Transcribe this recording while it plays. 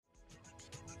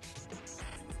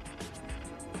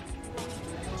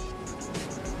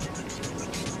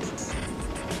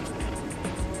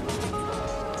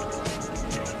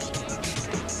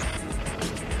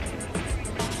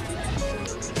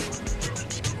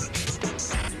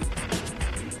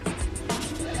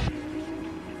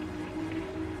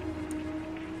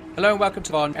Hello and welcome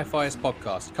to our FIS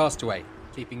podcast, Castaway,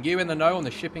 keeping you in the know on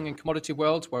the shipping and commodity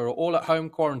world where we're all at home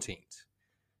quarantined.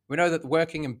 We know that the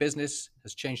working and business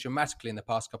has changed dramatically in the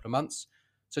past couple of months,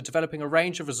 so developing a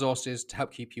range of resources to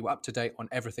help keep you up to date on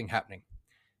everything happening.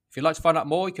 If you'd like to find out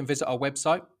more, you can visit our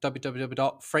website,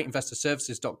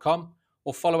 www.freightinvestorservices.com,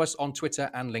 or follow us on Twitter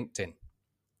and LinkedIn.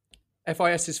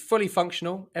 FIS is fully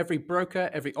functional. Every broker,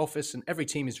 every office, and every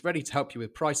team is ready to help you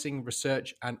with pricing,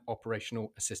 research, and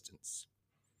operational assistance.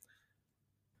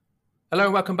 Hello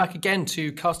and welcome back again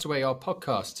to Castaway, our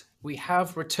podcast. We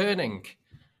have returning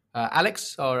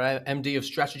Alex, our MD of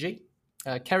Strategy,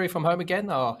 Kerry from home again,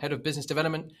 our Head of Business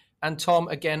Development, and Tom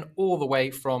again all the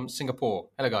way from Singapore.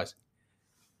 Hello, guys.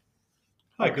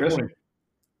 Hi, good morning.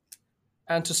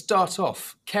 And to start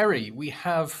off, Kerry, we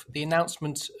have the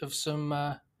announcement of some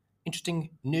interesting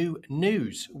new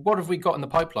news. What have we got in the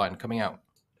pipeline coming out?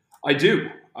 I do.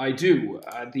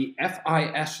 The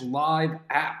FIS Live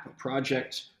app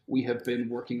project we have been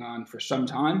working on for some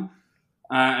time,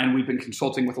 and we've been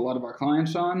consulting with a lot of our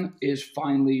clients on, is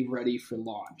finally ready for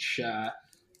launch.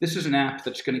 This is an app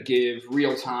that's going to give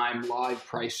real-time live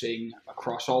pricing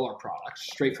across all our products,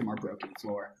 straight from our broking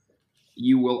floor.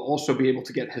 You will also be able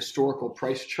to get historical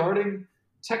price charting,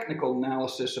 technical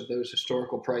analysis of those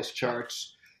historical price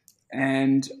charts,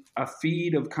 and a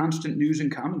feed of constant news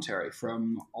and commentary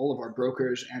from all of our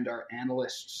brokers and our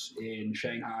analysts in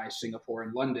Shanghai, Singapore,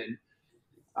 and London.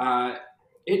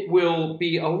 It will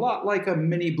be a lot like a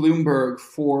mini Bloomberg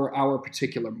for our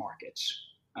particular markets.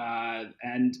 And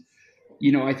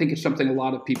I think it's something a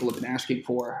lot of people have been asking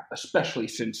for, especially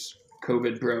since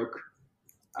COVID broke.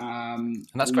 And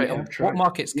that's great. What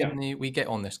markets can we get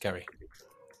on this, Kerry?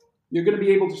 You're going to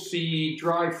be able to see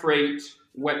dry freight,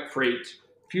 wet freight,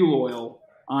 fuel oil,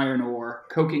 iron ore,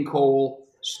 coking coal,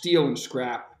 steel and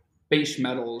scrap, base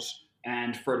metals,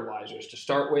 and fertilizers to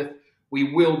start with.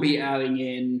 We will be adding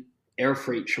in air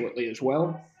freight shortly as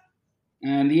well.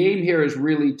 And the aim here is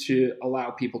really to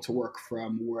allow people to work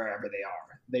from wherever they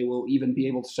are. They will even be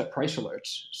able to set price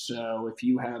alerts. So if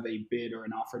you have a bid or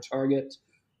an offer target,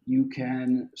 you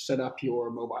can set up your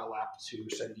mobile app to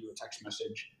send you a text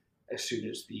message as soon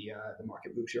as the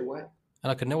market moves your way. And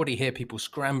I can already hear people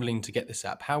scrambling to get this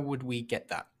app. How would we get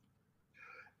that?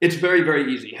 It's very,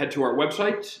 very easy. Head to our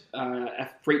website,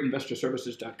 at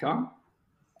freightinvestorservices.com,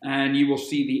 and you will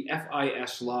see the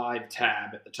FIS Live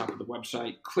tab at the top of the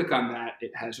website. Click on that.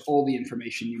 It has all the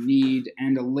information you need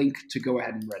and a link to go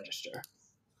ahead and register.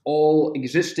 All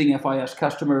existing FIS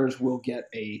customers will get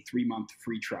a 3-month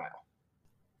free trial.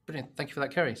 Brilliant. Thank you for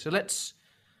that, Kerry. So let's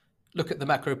look at the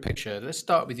macro picture. Let's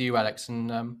start with you, Alex,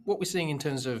 and what we're seeing in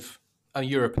terms of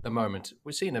Europe at the moment.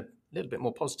 We're seeing a little bit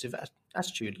more positive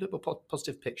attitude, a little more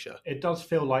positive picture. It does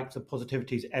feel like the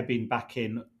positivity is ebbing back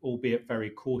in, albeit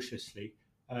very cautiously.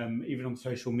 Even on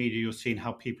social media, you're seeing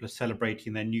how people are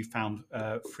celebrating their newfound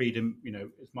freedom,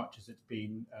 as much as it's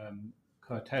been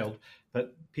curtailed.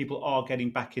 But people are getting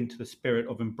back into the spirit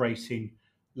of embracing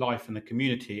life and the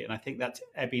community. And I think that's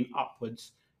ebbing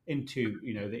upwards into,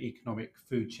 the economic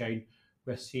food chain.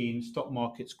 We're seeing stock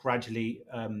markets gradually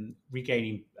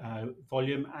regaining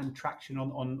volume and traction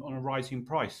on a rising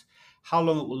price. How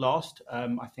long it will last,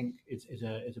 I think, is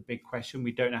a big question.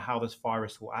 We don't know how this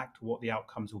virus will act or what the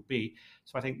outcomes will be.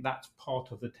 So I think that's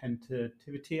part of the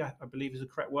tentativity, I believe is the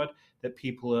correct word, that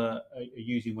people are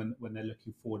using when they're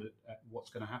looking forward at what's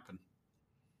going to happen.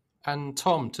 And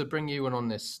Tom, to bring you in on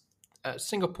this,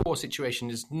 Singapore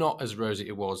situation is not as rosy as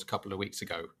it was a couple of weeks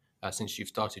ago since you've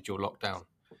started your lockdown.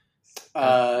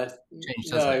 No.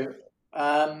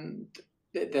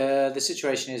 The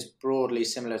situation is broadly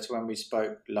similar to when we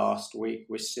spoke last week.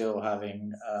 We're still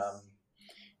having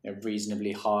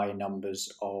reasonably high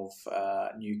numbers of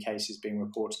new cases being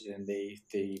reported in the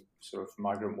sort of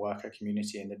migrant worker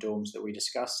community in the dorms that we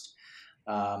discussed.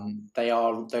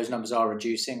 Those numbers are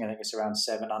reducing. I think it's around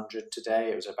 700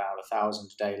 today. It was about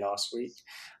 1,000 a day last week.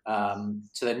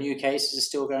 So the new cases are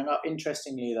still going up.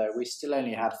 Interestingly, though, we still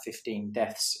only had 15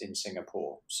 deaths in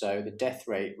Singapore. So the death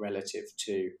rate relative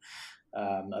to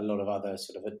a lot of other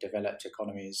sort of developed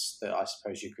economies that I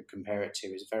suppose you could compare it to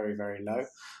is very, very low.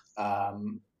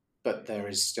 But there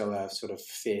is still a sort of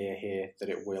fear here that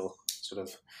it will sort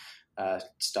of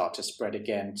start to spread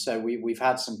again. So we've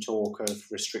had some talk of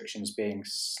restrictions being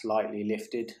slightly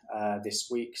lifted this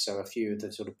week. So a few of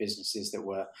the sort of businesses that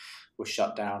were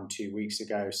shut down 2 weeks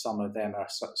ago, some of them are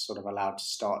sort of allowed to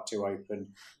start to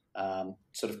open,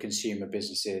 sort of consumer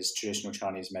businesses, traditional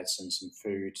Chinese medicine, some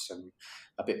food,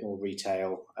 a bit more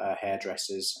retail,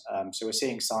 hairdressers. So we're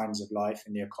seeing signs of life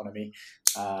in the economy,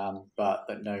 but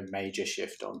no major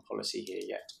shift on policy here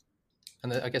yet.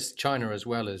 And I guess China as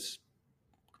well is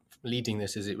leading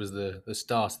this is it was the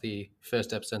start, the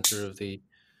first epicenter of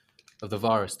the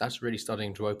virus. That's really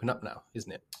starting to open up now,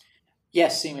 isn't it?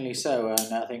 Yes, seemingly so.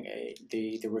 And I think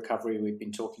the recovery we've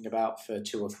been talking about for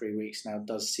 2 or 3 weeks now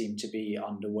does seem to be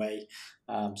underway.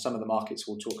 Some of the markets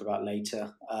we'll talk about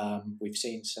later. We've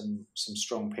seen some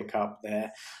strong pickup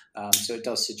there. So it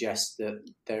does suggest that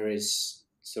there is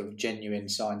sort of genuine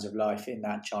signs of life in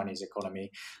that Chinese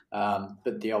economy.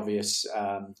 But the obvious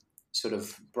sort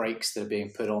of brakes that are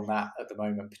being put on that at the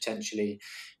moment potentially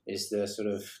is the sort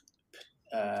of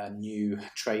new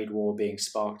trade war being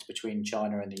sparked between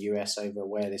China and the US over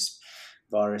where this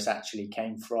virus actually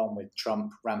came from, with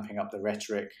Trump ramping up the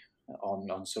rhetoric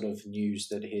on sort of news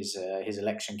that his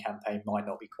election campaign might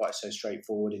not be quite so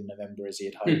straightforward in November as he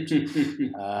had hoped,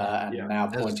 and now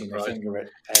pointing the finger at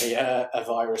a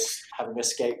virus having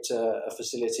escaped a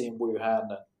facility in Wuhan,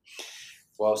 and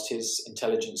whilst his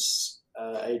intelligence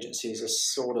agencies are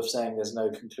sort of saying there's no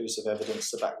conclusive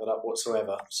evidence to back that up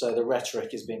whatsoever. So the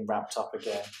rhetoric is being ramped up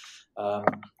again.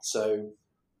 So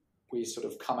we sort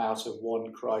of come out of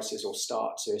one crisis, or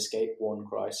start to escape one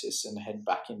crisis, and head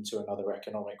back into another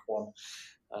economic one.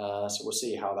 So we'll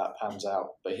see how that pans out.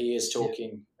 But he is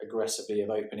talking aggressively of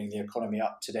opening the economy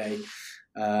up today,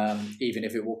 even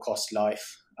if it will cost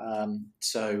life.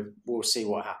 So we'll see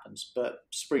what happens. But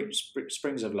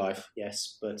springs of life,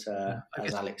 yes. But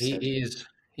as Alex said,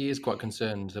 he is quite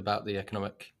concerned about the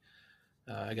economic.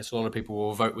 I guess a lot of people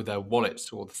will vote with their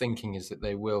wallets, or the thinking is that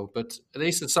they will. But at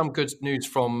least there's some good news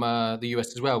from the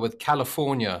US as well, with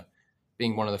California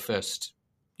being one of the first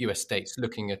US states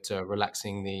looking at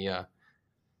relaxing the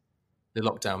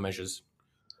lockdown measures.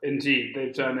 Indeed,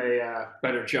 they've done a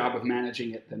better job of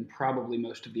managing it than probably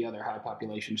most of the other high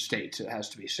population states, it has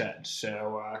to be said.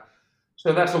 So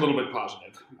that's a little bit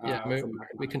positive.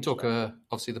 We can talk,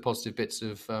 obviously, the positive bits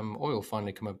of oil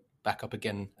finally coming back up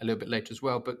again a little bit later as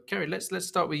well. But Kerry, let's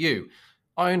start with you.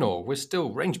 Iron ore, we're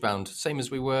still range bound, same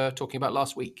as we were talking about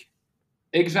last week.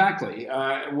 Exactly.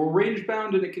 We're range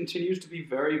bound, and it continues to be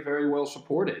very, very well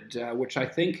supported, which I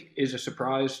think is a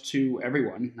surprise to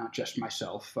everyone, not just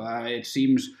myself. It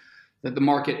seems that the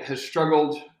market has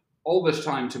struggled all this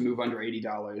time to move under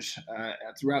 $80.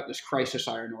 Throughout this crisis,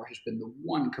 iron ore has been the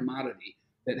one commodity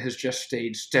that has just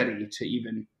stayed steady to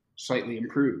even slightly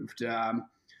improved.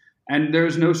 And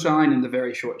there's no sign in the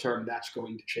very short term that's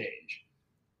going to change.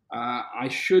 I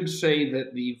should say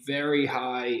that the very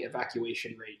high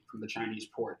evacuation rate from the Chinese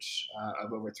ports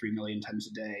of over 3 million tons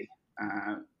a day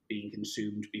being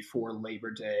consumed before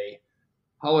Labor Day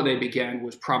holiday began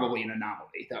was probably an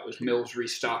anomaly. That was mills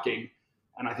restocking,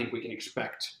 and I think we can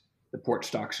expect the port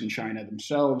stocks in China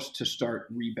themselves to start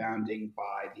rebounding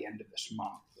by the end of this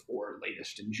month, or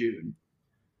latest in June.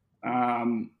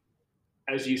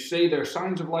 As you say, there are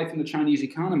signs of life in the Chinese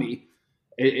economy.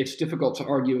 It's difficult to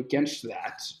argue against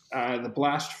that. The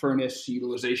blast furnace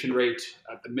utilization rate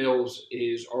at the mills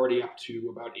is already up to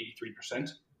about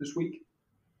 83% this week.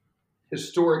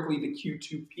 Historically, the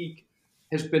Q2 peak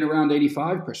has been around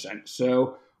 85%.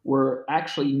 So we're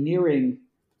actually nearing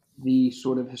the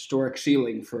sort of historic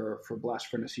ceiling for blast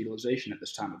furnace utilization at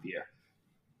this time of year.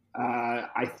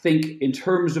 I think in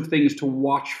terms of things to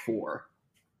watch for,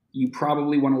 you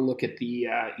probably want to look at the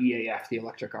EAF, the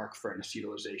electric arc furnace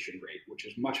utilization rate, which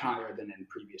is much higher than in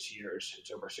previous years. It's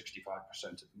over 65%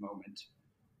 at the moment.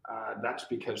 That's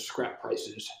because scrap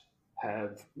prices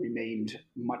have remained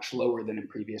much lower than in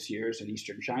previous years in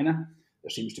Eastern China. There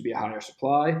seems to be a higher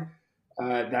supply.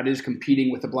 That is competing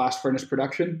with the blast furnace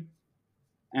production.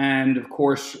 And of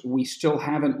course, we still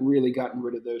haven't really gotten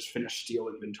rid of those finished steel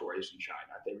inventories in China.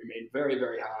 They remain very,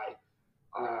 very high.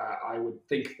 I would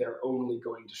think they're only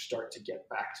going to start to get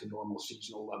back to normal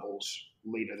seasonal levels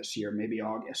later this year, maybe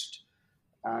August.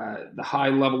 The high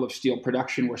level of steel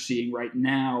production we're seeing right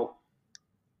now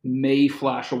may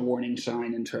flash a warning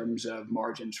sign in terms of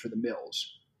margins for the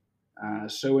mills.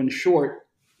 So in short,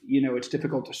 it's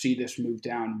difficult to see this move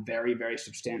down very, very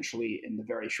substantially in the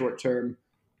very short term,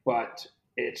 but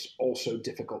it's also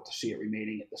difficult to see it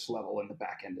remaining at this level in the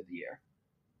back end of the year.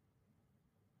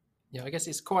 Yeah, I guess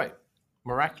it's quite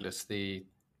miraculous, the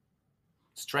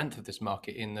strength of this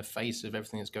market in the face of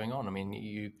everything that's going on. I mean,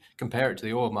 you compare it to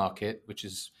the oil market, which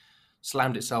has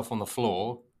slammed itself on the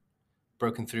floor,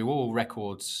 broken through all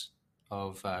records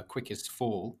of quickest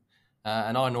fall,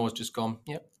 and iron ore has just gone,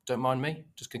 yep, don't mind me,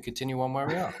 just can continue on where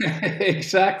we are.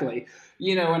 Exactly.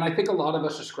 And I think a lot of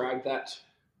us ascribe that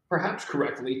perhaps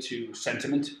correctly to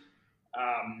sentiment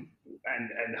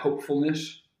and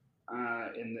hopefulness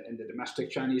in the domestic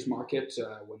Chinese market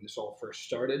when this all first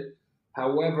started.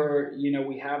 However,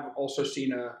 we have also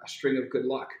seen a string of good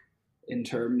luck in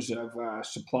terms of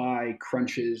supply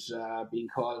crunches being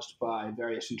caused by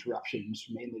various interruptions,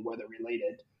 mainly weather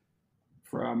related,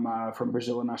 from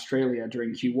Brazil and Australia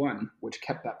during Q1, which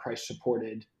kept that price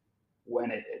supported when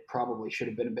it probably should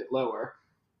have been a bit lower.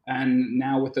 And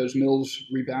now with those mills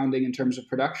rebounding in terms of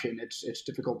production, it's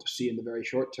difficult to see in the very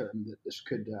short term that this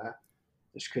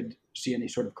could see any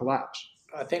sort of collapse.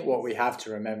 I think what we have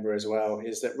to remember as well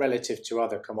is that relative to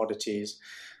other commodities,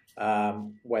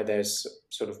 where there's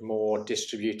sort of more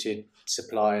distributed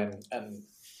supply and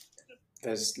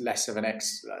there's less of an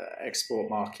export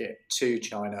market to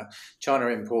China. China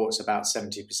imports about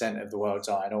 70% of the world's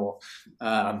iron ore,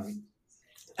 and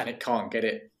it can't get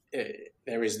it.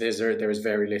 There is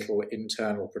very little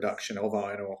internal production of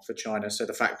iron ore for China. So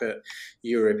the fact that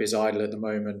Europe is idle at the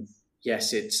moment,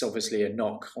 yes, it's obviously a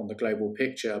knock on the global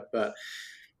picture, but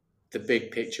the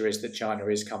big picture is that China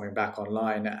is coming back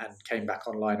online and came back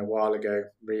online a while ago,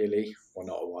 really. Well,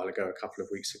 not a while ago, a couple of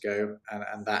weeks ago.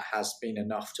 And that has been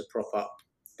enough to prop up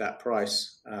that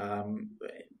price.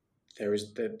 There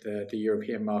is the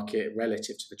European market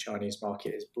relative to the Chinese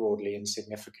market is broadly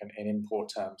insignificant in import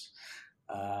terms.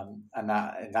 And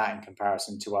that in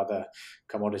comparison to other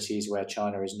commodities where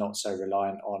China is not so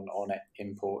reliant on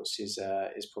imports is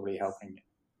probably helping.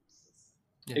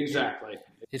 Yeah. Exactly.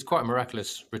 It's quite a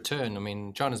miraculous return. I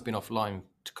mean, China's been offline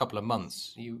a couple of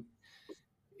months.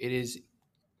 It is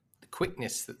the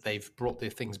quickness that they've brought their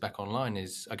things back online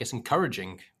is, I guess,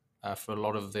 encouraging for a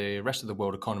lot of the rest of the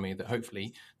world economy. That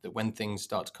hopefully, that when things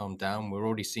start to calm down, we're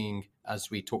already seeing, as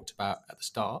we talked about at the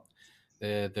start,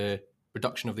 the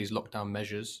reduction of these lockdown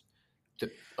measures.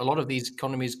 That a lot of these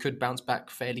economies could bounce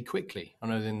back fairly quickly. I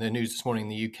know in the news this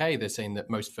morning in the UK, they're saying that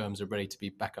most firms are ready to be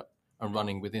back up and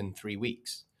running within 3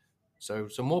 weeks. So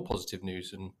some more positive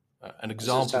news and an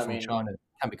example from China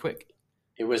can be quick.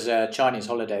 It was a Chinese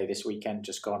holiday this weekend,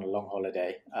 just gone, a long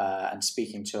holiday. And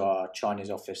speaking to our Chinese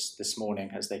office this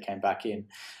morning as they came back in,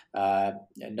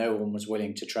 no one was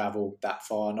willing to travel that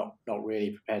far, not really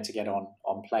prepared to get on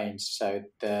planes. So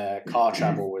the car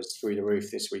travel was through the roof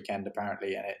this weekend,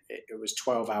 apparently. And it was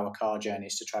 12-hour car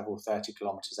journeys to travel 30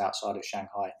 kilometers outside of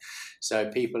Shanghai. So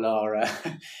people are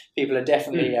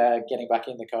definitely getting back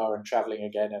in the car and traveling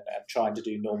again and trying to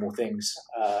do normal things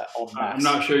en masse. I'm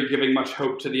not sure you're giving much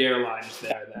hope to the airlines there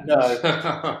then.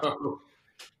 No.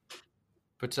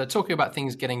 But talking about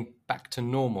things getting back to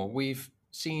normal, we've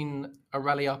seen a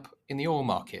rally up in the oil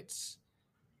markets.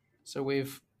 So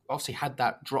we've obviously had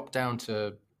that drop down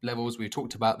to levels. We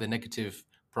talked about the negative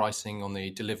pricing on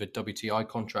the delivered WTI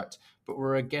contract, but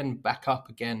we're again back up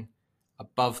again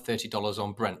above $30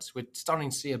 on Brent. We're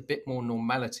starting to see a bit more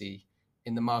normality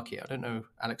in the market. I don't know,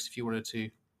 Alex, if you wanted to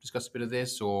discuss a bit of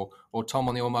this, or Tom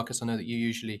on the oil markets. I know that you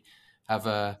usually have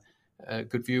a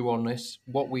good view on this.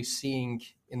 What we're seeing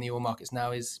in the oil markets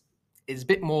now is a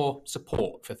bit more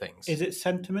support for things. Is it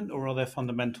sentiment or are there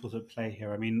fundamentals at play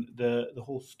here? I mean, the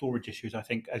whole storage issues, I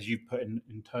think, as you've put in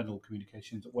internal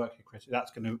communications at work here, Chris, that's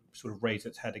going to sort of raise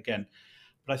its head again.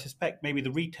 But I suspect maybe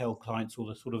the retail clients or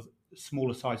the sort of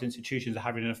smaller size institutions are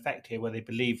having an effect here where they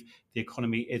believe the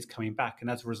economy is coming back. And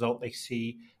as a result, they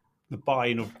see the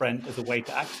buy-in of Brent as a way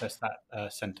to access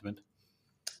that sentiment.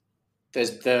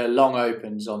 There's the long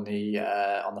opens on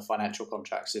the financial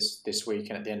contracts this week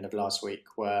and at the end of last week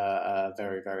were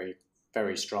very, very,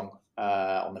 very strong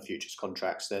on the futures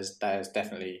contracts. There's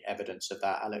definitely evidence of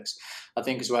that, Alex. I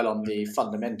think as well on the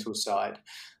fundamental side,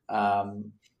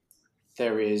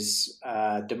 there is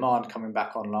demand coming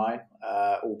back online,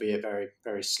 albeit very,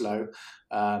 very slow.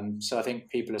 So I think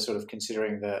people are sort of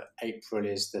considering that April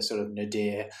is the sort of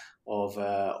nadir of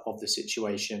the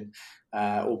situation,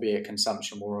 albeit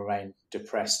consumption will remain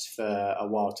depressed for a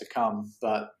while to come.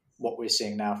 But what we're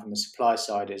seeing now from the supply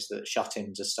side is that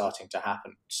shut-ins are starting to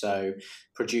happen. So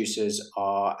producers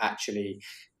are actually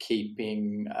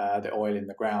keeping the oil in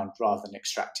the ground rather than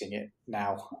extracting it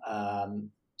now.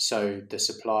 So the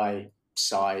supply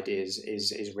side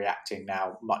is reacting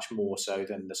now much more so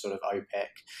than the sort of OPEC,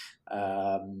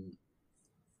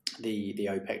 the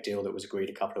OPEC deal that was agreed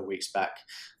a couple of weeks back.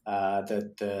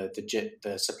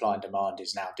 The supply and demand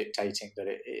is now dictating that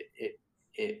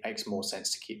it makes more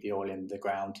sense to keep the oil in the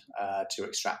ground to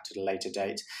extract at a later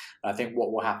date. And I think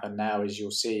what will happen now is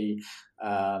you'll see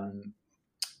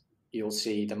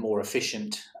the more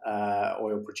efficient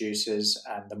oil producers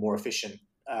and the more efficient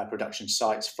production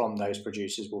sites from those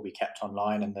producers will be kept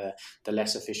online, and the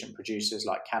less efficient producers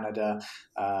like Canada,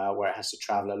 where it has to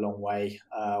travel a long way,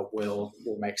 will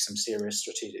make some serious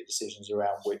strategic decisions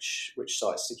around which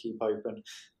sites to keep open.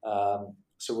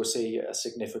 So we'll see a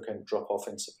significant drop-off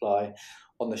in supply.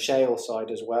 On the shale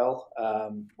side as well,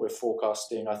 we're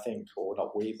forecasting, I think, or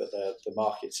not we, but the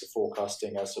markets are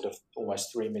forecasting a sort of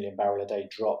almost 3 million barrel a day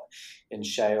drop in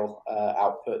shale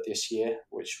output this year,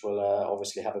 which will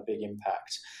obviously have a big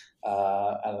impact.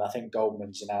 And I think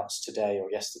Goldman's announced today or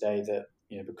yesterday that,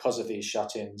 because of these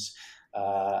shut-ins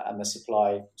and the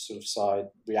supply sort of side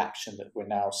reaction that we're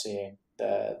now seeing,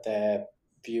 they're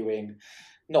viewing,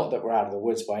 not that we're out of the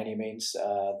woods by any means,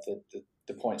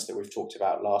 the points that we've talked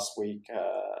about last week and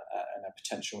a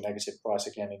potential negative price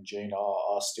again in June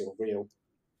are still real.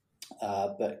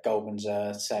 But Goldman's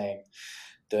saying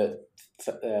that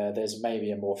there's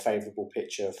maybe a more favourable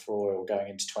picture for oil going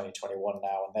into 2021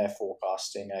 now, and they're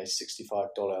forecasting a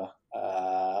 $65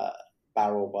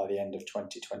 barrel by the end of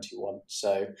 2021.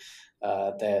 So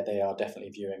they are definitely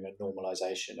viewing a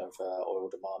normalisation of oil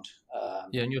demand.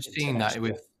 And you're seeing that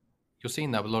with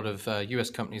a lot of US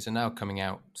companies are now coming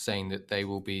out saying that they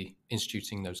will be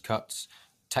instituting those cuts.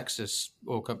 Texas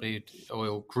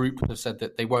Oil Group have said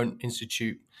that they won't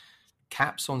institute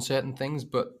caps on certain things,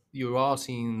 but you are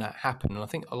seeing that happen. And I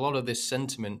think a lot of this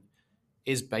sentiment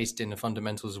is based in the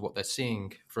fundamentals of what they're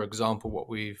seeing. For example, what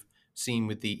we've seen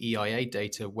with the EIA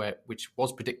data, which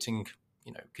was predicting,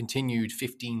 continued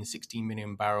 15, 16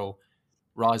 million barrel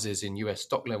rises in US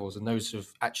stock levels, and those have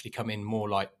actually come in more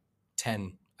like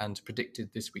 10 and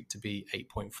predicted this week to be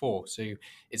 8.4. So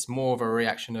it's more of a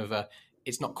reaction of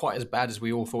it's not quite as bad as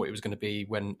we all thought it was going to be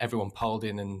when everyone piled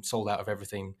in and sold out of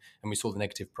everything and we saw the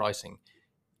negative pricing.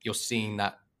 You're seeing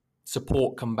that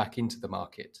support come back into the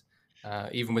market.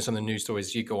 Even with some of the news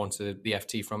stories, you go onto the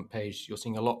FT front page, you're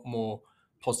seeing a lot more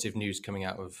positive news coming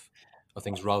out of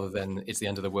things rather than it's the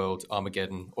end of the world,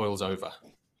 Armageddon, oil's over.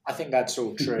 I think that's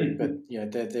all true,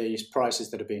 but these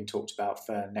prices that are being talked about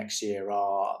for next year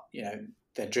are,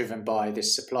 they're driven by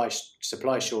this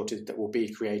supply shortage that will be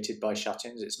created by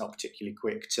shut-ins. It's not particularly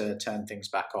quick to turn things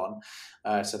back on,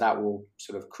 so that will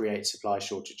sort of create supply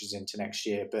shortages into next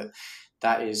year. But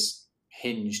that is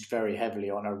hinged very heavily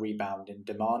on a rebound in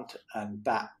demand, and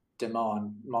that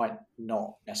demand might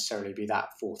not necessarily be that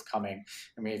forthcoming.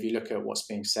 I mean, if you look at what's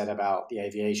being said about the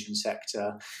aviation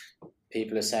sector,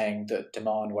 people are saying that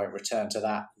demand won't return to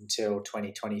that until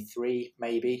 2023,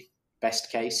 maybe.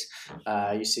 Best case.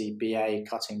 You see BA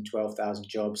cutting 12,000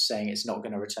 jobs, saying it's not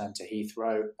going to return to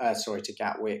to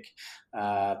Gatwick.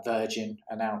 Virgin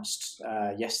announced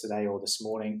yesterday or this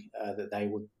morning that they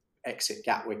would exit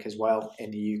Gatwick as well in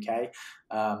the UK.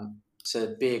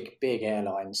 So big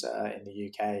airlines in the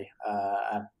UK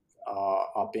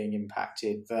are being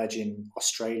impacted. Virgin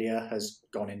Australia has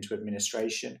gone into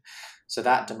administration, so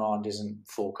that demand isn't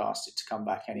forecasted to come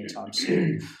back anytime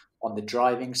soon. On the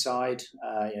driving side,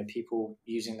 people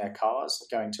using their cars,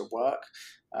 going to work.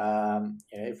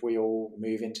 If we all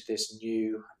move into this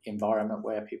new environment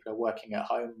where people are working at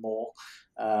home more,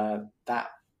 that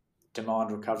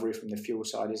demand recovery from the fuel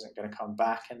side isn't going to come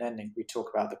back. And then if we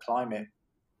talk about the climate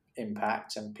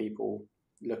impact and people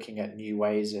looking at new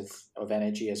ways of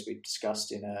energy, as we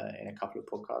discussed in a couple of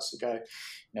podcasts ago,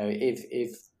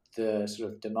 if the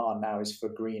sort of demand now is for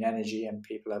green energy and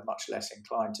people are much less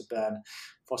inclined to burn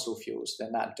fossil fuels,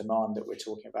 then that demand that we're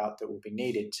talking about that will be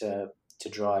needed to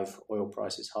drive oil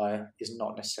prices higher is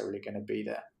not necessarily going to be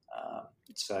there.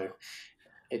 So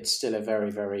it's still a very,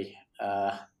 very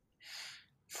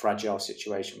fragile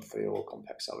situation for the oil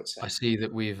complex, I would say. I see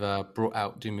that we've brought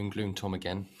out doom and gloom Tom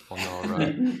again on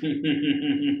our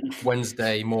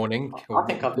Wednesday morning. I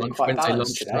think I've been quite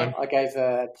balanced today. I gave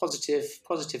a positive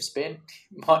spin.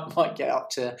 Might get up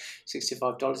to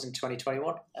 $65 in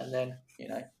 2021, and then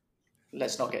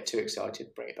let's not get too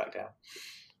excited. Bring it back down.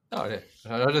 No,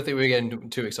 I don't think we're getting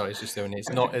too excited. It's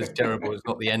not as terrible. It's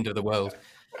not the end of the world.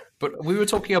 But we were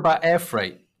talking about air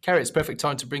freight. Kerry, it's perfect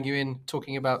time to bring you in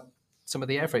talking about some of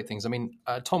the air freight things. I mean,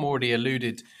 Tom already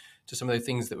alluded to some of the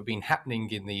things that have been happening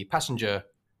in the passenger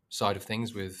side of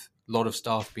things with a lot of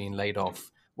staff being laid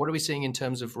off. What are we seeing in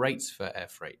terms of rates for air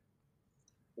freight?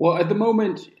 Well, at the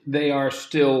moment, they are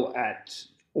still at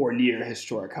or near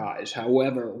historic highs.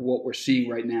 However, what we're seeing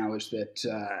right now is that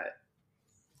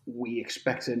we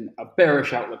expect a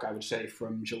bearish outlook, I would say,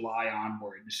 from July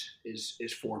onwards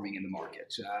is forming in the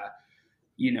market.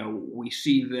 We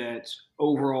see that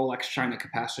overall ex-China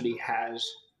capacity has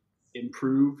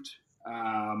improved,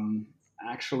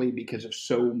 actually because of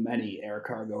so many air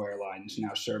cargo airlines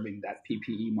now serving that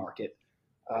PPE market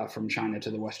from China to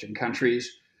the Western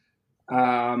countries.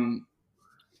 And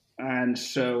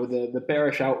so the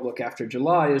bearish outlook after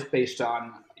July is based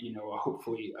on,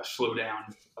 hopefully a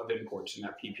slowdown of imports in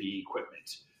that PPE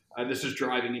equipment. This is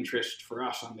driving interest for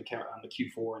us on the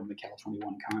Q4 and the Cal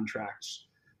 21 contracts.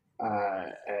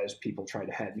 as people try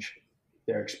to hedge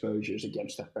their exposures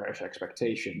against that bearish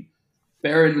expectation.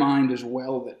 Bear in mind as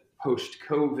well that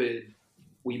post-COVID,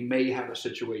 we may have a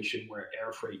situation where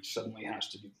air freight suddenly has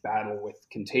to do battle with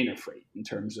container freight in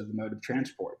terms of the mode of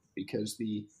transport, because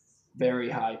the very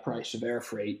high price of air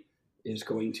freight is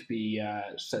going to be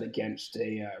set against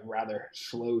a rather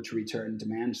slow to return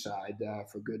demand side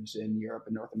for goods in Europe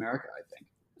and North America, I think.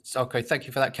 Okay, thank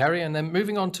you for that, Kerry. And then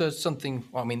moving on to something,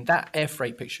 well, I mean, that air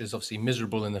freight picture is obviously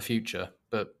miserable in the future,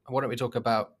 but why don't we talk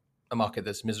about a market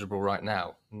that's miserable right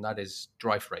now, and that is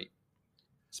dry freight,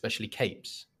 especially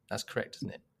Capes. That's correct,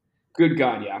 isn't it? Good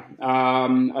God, yeah.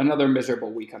 Another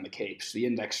miserable week on the Capes. The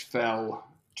index fell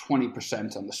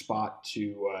 20% on the spot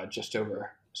to just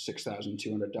over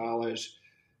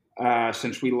 $6,200.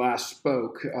 Since we last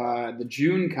spoke, the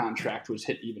June contract was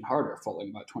hit even harder, falling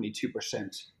about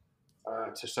 22%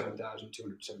 to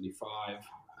 7,275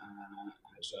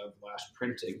 as of last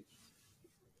printing.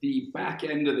 The back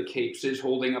end of the Capes is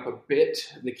holding up a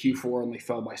bit. The Q4 only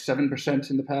fell by 7%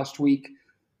 in the past week.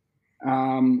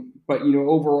 But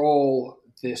overall,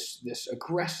 this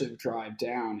aggressive drive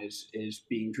down is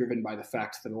being driven by the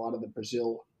fact that a lot of the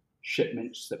Brazil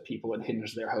shipments that people had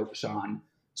hinged their hopes on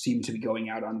seem to be going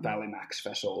out on Valimax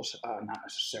vessels, not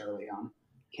necessarily on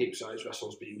Cape-size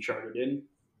vessels being chartered in.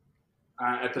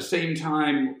 At the same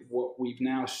time, what we've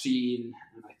now seen,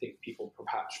 and I think people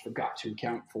perhaps forgot to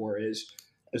account for, is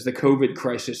as the COVID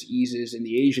crisis eases in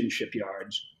the Asian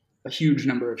shipyards, a huge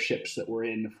number of ships that were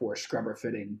in for scrubber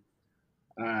fitting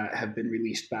have been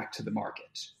released back to the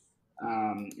market.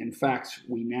 In fact,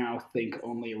 we now think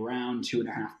only around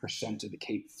 2.5% of the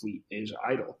Cape fleet is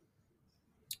idle,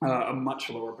 a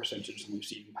much lower percentage than we've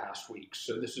seen in past weeks.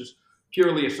 So this is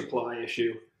purely a supply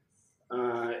issue,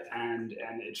 and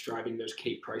it's driving those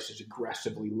Cape prices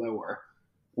aggressively lower.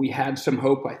 We had some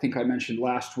hope, I think I mentioned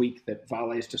last week, that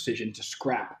Vale's decision to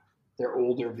scrap their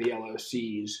older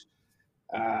VLOCs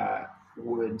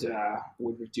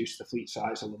would reduce the fleet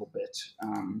size a little bit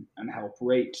and help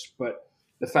rates. But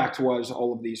the fact was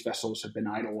all of these vessels have been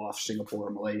idle off Singapore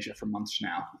and Malaysia for months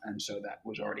now, and so that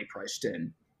was already priced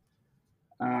in.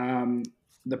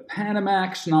 The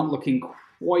Panamax not looking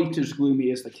quite as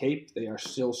gloomy as the Cape. They are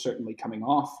still certainly coming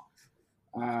off.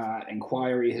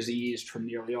 Inquiry has eased from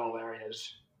nearly all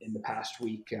areas in the past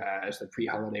week as the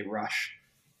pre-holiday rush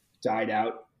died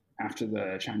out after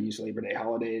the Chinese Labor Day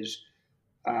holidays.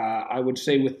 I would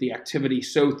say with the activity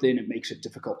so thin, it makes it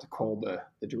difficult to call the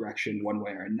direction one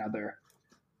way or another.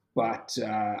 But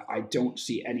I don't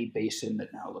see any basin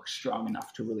that now looks strong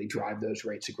enough to really drive those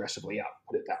rates aggressively up,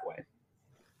 put it that way.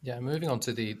 Yeah, moving on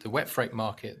to the wet freight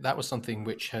market, that was something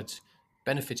which had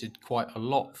benefited quite a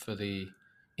lot for the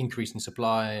increase in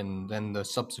supply and then the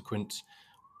subsequent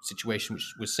situation,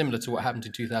 which was similar to what happened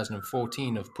in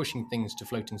 2014 of pushing things to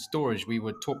floating storage. We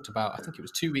were talked about, I think it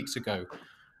was 2 weeks ago,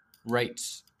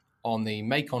 rates on the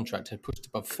May contract had pushed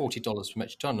above $40 per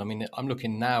metric ton. I mean, I'm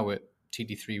looking now at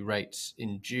TD3 rates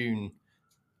in June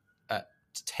at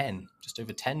just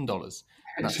over $10.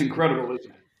 That's incredible,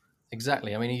 isn't it?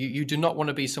 Exactly. I mean, you do not want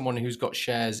to be someone who's got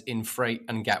shares in Freight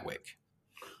and Gatwick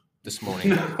this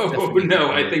morning.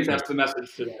 No, I think that's the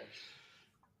message today.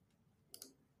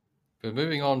 But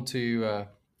moving on to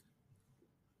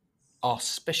our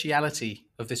speciality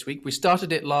of this week. We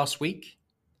started it last week,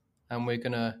 and we're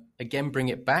going to again bring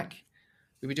it back.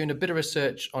 We were doing a bit of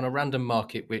research on a random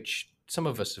market, which some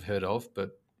of us have heard of,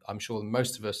 but I'm sure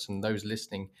most of us and those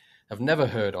listening have never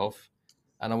heard of.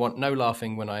 And I want no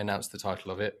laughing when I announce the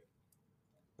title of it.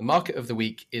 The market of the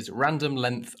week is random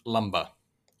length lumber.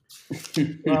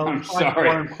 Well, I'm sorry.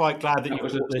 I'm quite glad that you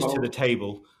was brought this a to the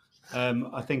table.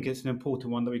 I think it's an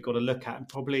important one that we've got to look at, and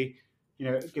probably,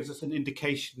 it gives us an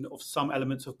indication of some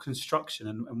elements of construction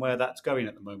and where that's going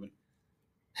at the moment.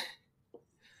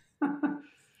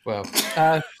 Well,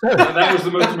 that was the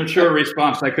most mature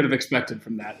response I could have expected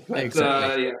from that. But,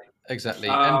 exactly. Yeah. Exactly.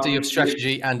 MD of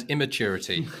strategy and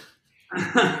immaturity.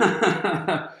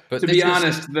 But to be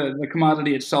honest, the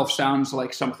commodity itself sounds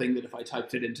like something that if I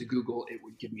typed it into Google, it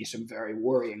would give me some very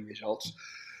worrying results.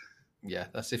 Yeah,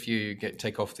 that's if you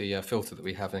take off the filter that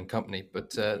we have in company.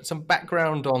 But some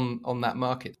background on that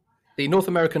market. The North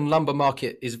American lumber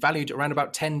market is valued around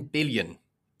about $10 billion.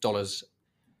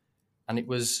 And it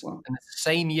was in the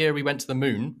same year we went to the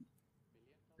moon,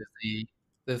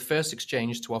 the first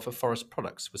exchange to offer forest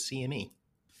products was CME.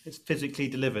 It's physically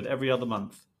delivered every other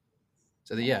month.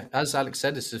 So as Alex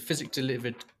said, this is a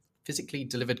physically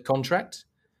delivered contract,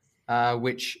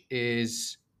 which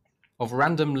is of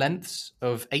random lengths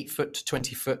of 8 foot to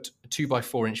 20 foot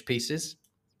 2x4 inch pieces.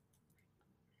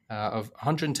 Of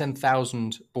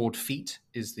 110,000 board feet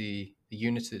is the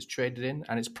unit it's traded in,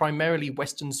 and it's primarily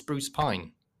Western spruce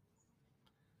pine.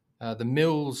 The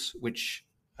mills which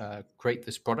create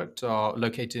this product are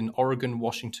located in Oregon,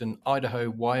 Washington, Idaho,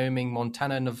 Wyoming,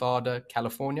 Montana, Nevada,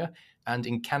 California, and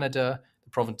in Canada, the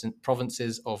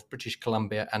provinces of British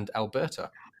Columbia and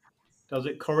Alberta. Does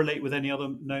it correlate with any other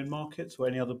known markets or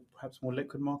any other perhaps more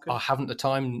liquid markets? I haven't the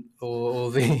time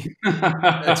or the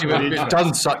to have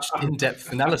done such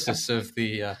in-depth analysis of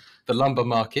the lumber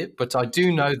market, but I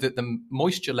do know that the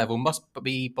moisture level must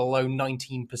be below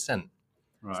 19%.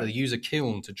 Right. So they use a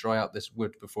kiln to dry out this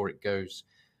wood before it goes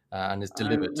and is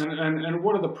delivered. And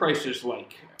what are the prices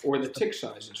like, or the tick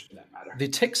sizes for that matter? The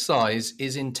tick size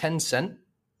is in 10 cent.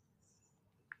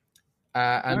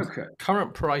 And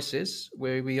current prices,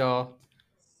 where we are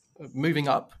moving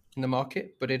up in the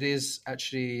market, but it is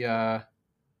actually a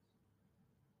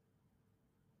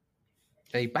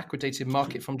backwardated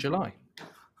market from July.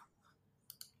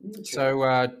 Okay.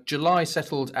 So July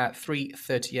settled at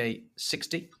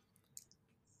 338.60,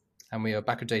 and we are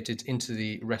backwardated into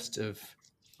the rest of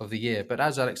the year. But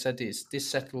as Alex said, this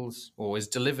settles or is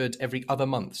delivered every other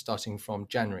month starting from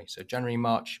January. So January,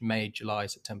 March, May, July,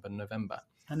 September, November.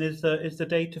 And is the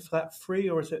data for that free,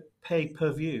 or is it pay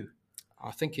per view? I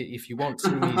think if you want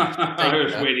some data, I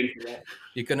was waiting for that.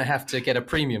 You're going to have to get a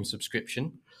premium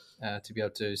subscription to be able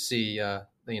to see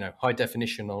high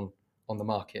definition on the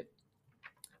market.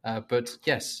 But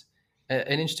yes,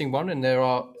 an interesting one, and there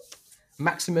are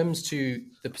maximums to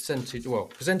the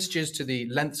percentages to the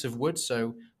lengths of wood.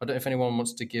 So I don't know if anyone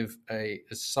wants to give a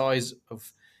size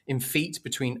of in feet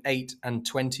between 8 and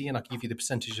 20, and I'll give you the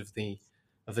percentage of the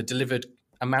delivered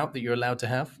amount that you're allowed to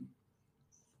have.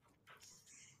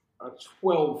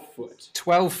 12 foot.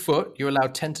 12 foot, you're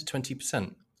allowed 10 to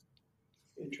 20%.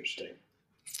 Interesting.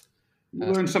 You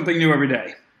learn something new every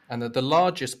day. And the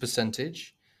largest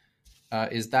percentage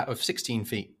is that of 16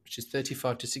 feet, which is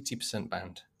 35 to 60%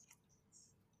 bound.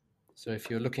 So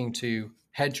if you're looking to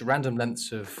hedge random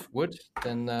lengths of wood,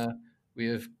 then we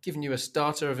have given you a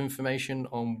starter of information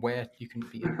on where you can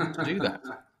be able to do that.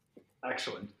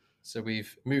 Excellent. So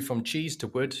we've moved from cheese to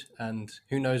wood, and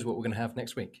who knows what we're going to have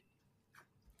next week.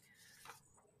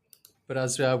 But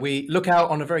as we look out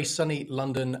on a very sunny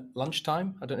London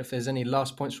lunchtime, I don't know if there's any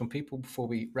last points from people before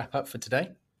we wrap up for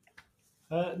today.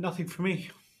 Nothing for me.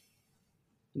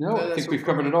 No, I think we've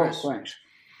covered it all. Thanks.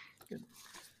 Good.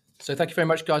 So thank you very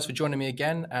much, guys, for joining me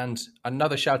again. And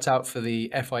another shout out for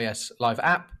the FIS Live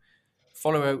app.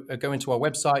 Go into our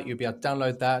website. You'll be able to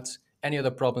download that. Any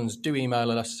other problems, do email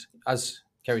us. As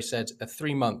Kerry said, a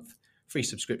 3-month free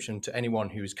subscription to anyone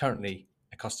who is currently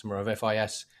a customer of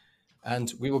FIS.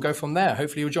 And we will go from there.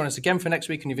 Hopefully you'll join us again for next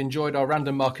week and you've enjoyed our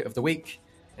random market of the week.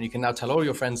 And you can now tell all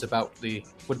your friends about the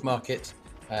wood market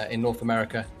in North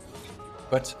America.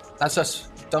 But that's us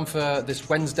done for this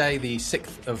Wednesday, the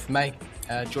 6th of May.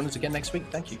 Join us again next week.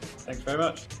 Thank you. Thanks very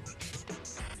much.